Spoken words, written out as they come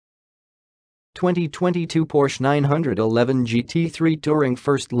2022 Porsche 911 GT3 Touring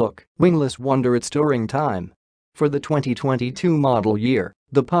First Look. Wingless wonder it's touring time. For the 2022 model year,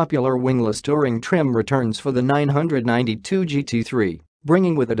 the popular Wingless touring trim returns for the 992 GT3,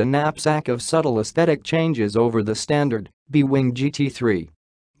 bringing with it a knapsack of subtle aesthetic changes over the standard B-Wing GT3.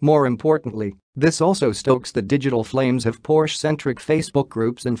 More importantly, this also stokes the digital flames of Porsche-centric Facebook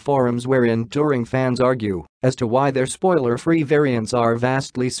groups and forums wherein touring fans argue as to why their spoiler-free variants are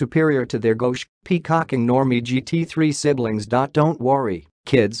vastly superior to their gauche, peacocking normie GT3 siblings. Don't worry,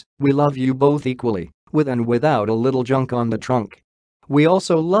 kids, we love you both equally, with and without a little junk on the trunk. We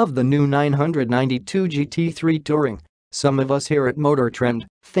also love the new 992 GT3 Touring. Some of us here at Motor Trend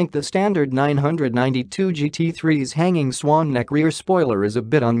think the standard 992 GT3's hanging swan neck rear spoiler is a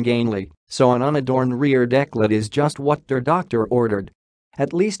bit ungainly, so an unadorned rear decklid is just what their doctor ordered.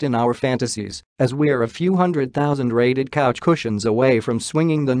 At least in our fantasies, as we're a few $100,000 rated couch cushions away from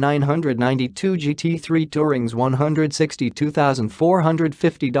swinging the 992 GT3 Touring's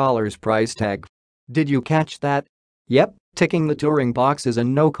 $162,450 price tag. Did you catch that? Yep, ticking the Touring box is a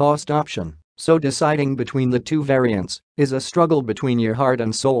no-cost option. So deciding between the two variants is a struggle between your heart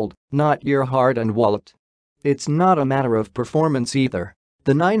and soul, not your heart and wallet. It's not a matter of performance either.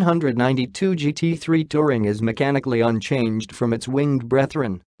 The 992 GT3 Touring is mechanically unchanged from its winged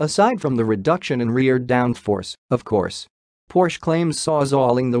brethren, aside from the reduction in rear downforce, of course. Porsche claims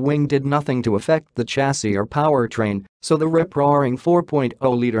Sawzalling the wing did nothing to affect the chassis or powertrain, so the rip-roaring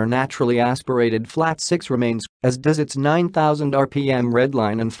 4.0-liter naturally aspirated flat 6 remains, as does its 9,000 RPM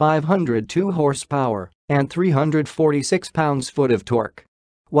redline and 502 horsepower and 346 pounds-foot of torque.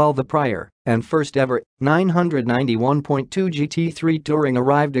 While the prior and first-ever 991.2 GT3 Touring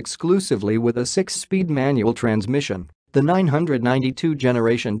arrived exclusively with a 6-speed manual transmission, the 992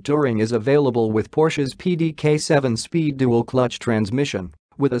 generation Touring is available with Porsche's PDK 7-speed dual-clutch transmission,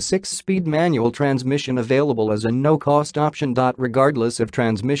 with a 6-speed manual transmission available as a no-cost option. Regardless of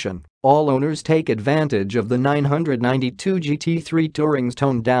transmission, all owners take advantage of the 992 GT3 Touring's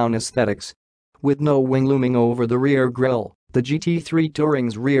toned-down aesthetics. With no wing looming over the rear grille, the GT3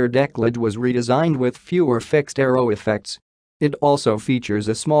 Touring's rear decklid was redesigned with fewer fixed aero effects. It also features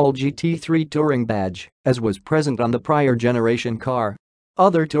a small GT3 Touring badge, as was present on the prior generation car.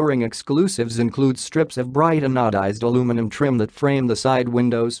 Other Touring exclusives include strips of bright anodized aluminum trim that frame the side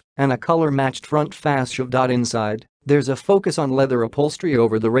windows and a color-matched front fascia.Inside. There's a focus on leather upholstery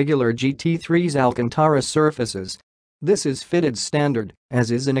over the regular GT3's Alcantara surfaces. This is fitted standard,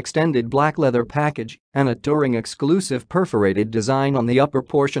 as is an extended black leather package and a Touring-exclusive perforated design on the upper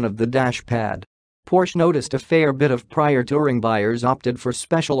portion of the dash pad. Porsche noticed a fair bit of prior Touring buyers opted for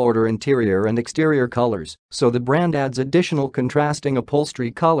special order interior and exterior colors, so the brand adds additional contrasting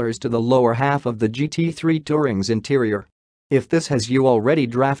upholstery colors to the lower half of the GT3 Touring's interior. If this has you already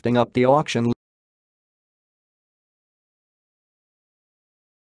drafting up the auction